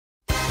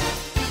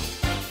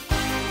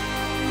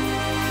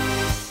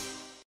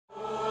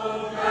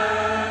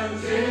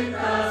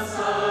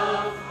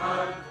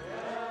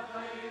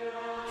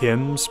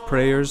Hymns,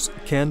 prayers,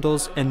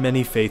 candles, and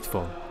many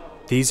faithful.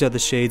 These are the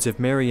shades of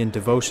Marian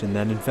devotion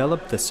that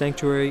envelop the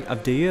sanctuary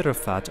of Deir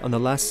Rafat on the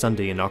last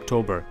Sunday in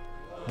October.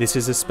 This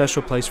is a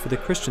special place for the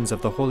Christians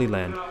of the Holy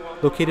Land,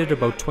 located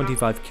about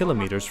 25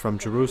 kilometers from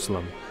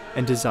Jerusalem,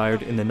 and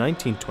desired in the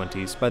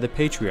 1920s by the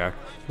Patriarch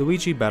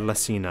Luigi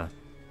Barlassina.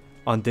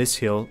 On this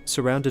hill,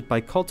 surrounded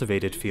by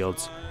cultivated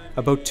fields,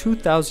 about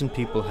 2,000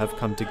 people have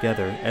come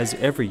together, as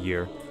every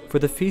year, for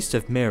the Feast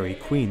of Mary,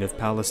 Queen of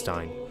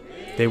Palestine.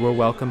 They were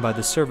welcomed by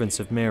the servants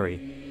of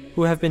Mary,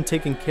 who have been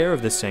taking care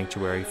of the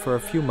sanctuary for a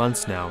few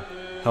months now,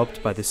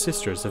 helped by the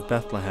Sisters of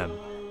Bethlehem.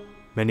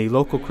 Many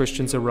local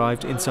Christians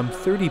arrived in some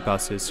 30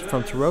 buses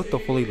from throughout the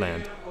Holy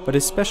Land, but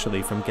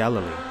especially from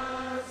Galilee.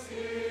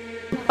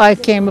 I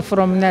came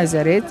from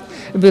Nazareth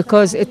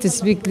because it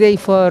is big day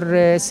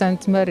for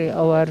Saint Mary,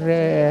 our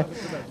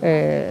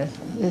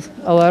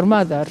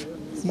mother.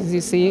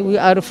 You see, we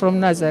are from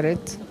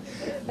Nazareth,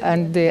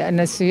 and the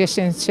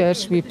Annunciation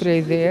Church, we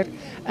pray there,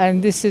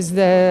 and this is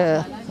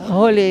the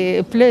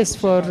holy place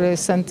for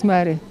Saint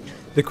Mary.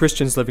 The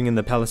Christians living in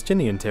the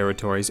Palestinian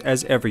territories,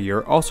 as every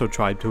year, also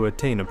tried to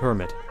obtain a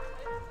permit.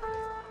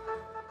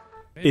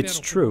 It's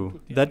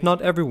true that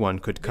not everyone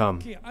could come,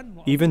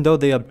 even though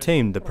they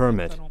obtained the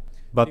permit,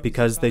 but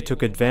because they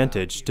took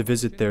advantage to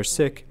visit their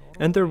sick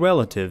and their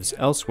relatives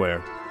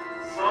elsewhere.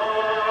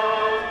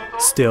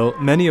 Still,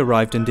 many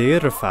arrived in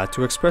Deir Rafat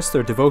to express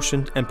their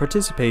devotion and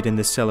participate in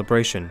this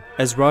celebration,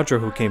 as Roger,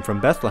 who came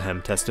from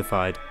Bethlehem,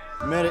 testified.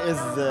 Mary is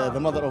the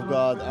mother of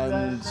God,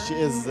 and she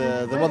is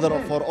the mother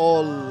for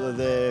all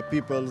the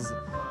peoples.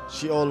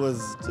 She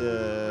always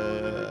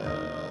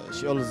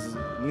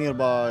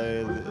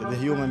nearby the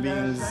human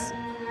beings,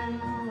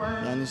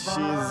 and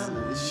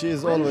she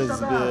is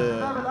always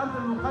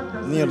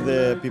near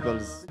the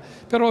peoples.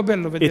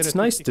 It's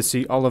nice to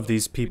see all of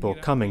these people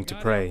coming to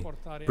pray,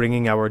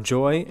 bringing our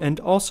joy and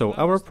also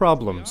our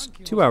problems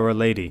to Our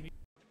Lady.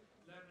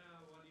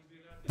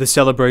 The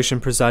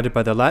celebration, presided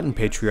by the Latin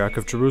Patriarch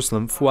of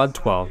Jerusalem, Fuad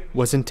XII,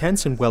 was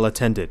intense and well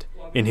attended.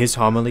 In his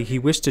homily, he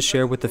wished to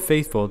share with the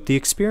faithful the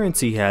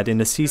experience he had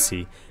in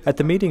Assisi at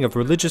the meeting of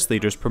religious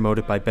leaders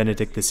promoted by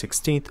Benedict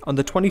XVI on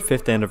the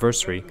 25th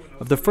anniversary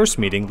of the first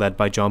meeting led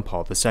by John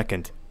Paul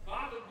II.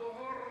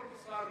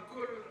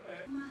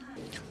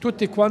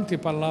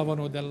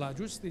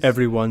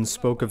 Everyone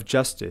spoke of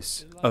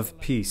justice, of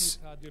peace,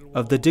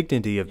 of the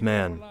dignity of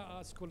man.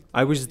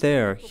 I was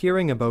there,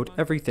 hearing about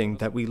everything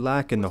that we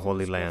lack in the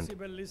Holy Land.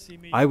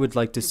 I would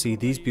like to see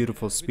these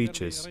beautiful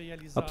speeches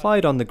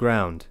applied on the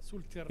ground,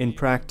 in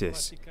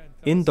practice,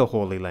 in the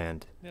Holy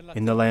Land,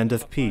 in the land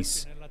of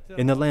peace,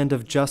 in the land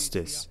of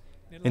justice,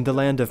 in the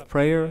land of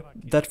prayer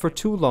that for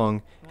too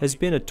long has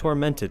been a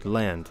tormented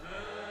land.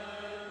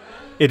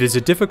 It is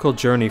a difficult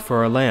journey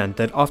for a land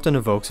that often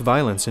evokes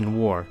violence and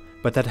war,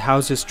 but that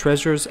houses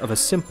treasures of a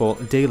simple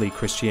daily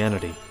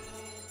Christianity.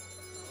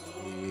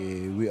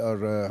 We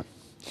are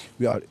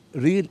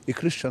real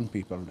Christian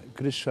people,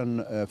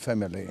 Christian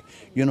family.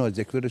 You know,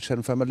 the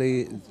Christian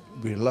family,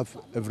 we love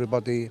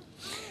everybody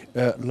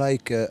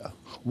like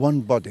one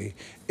body.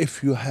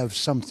 If you have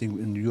something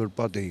in your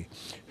body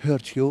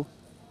hurt you,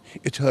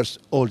 it hurts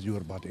all your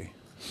body.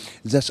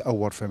 That's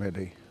our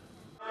family.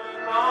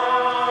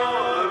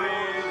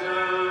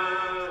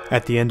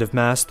 At the end of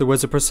Mass, there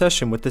was a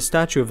procession with the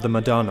statue of the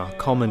Madonna,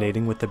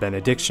 culminating with the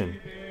benediction.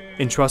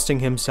 Entrusting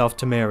himself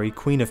to Mary,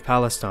 Queen of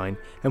Palestine,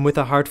 and with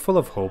a heart full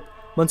of hope,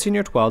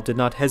 Monsignor Twal did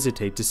not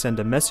hesitate to send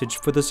a message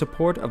for the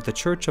support of the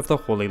Church of the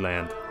Holy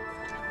Land.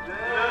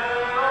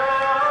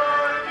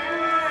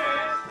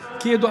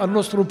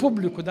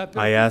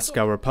 I ask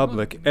our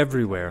public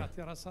everywhere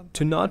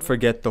to not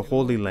forget the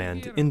Holy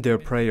Land in their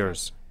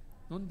prayers.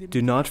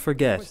 Do not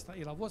forget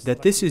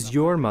that this is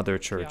your Mother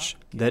Church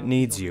that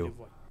needs you.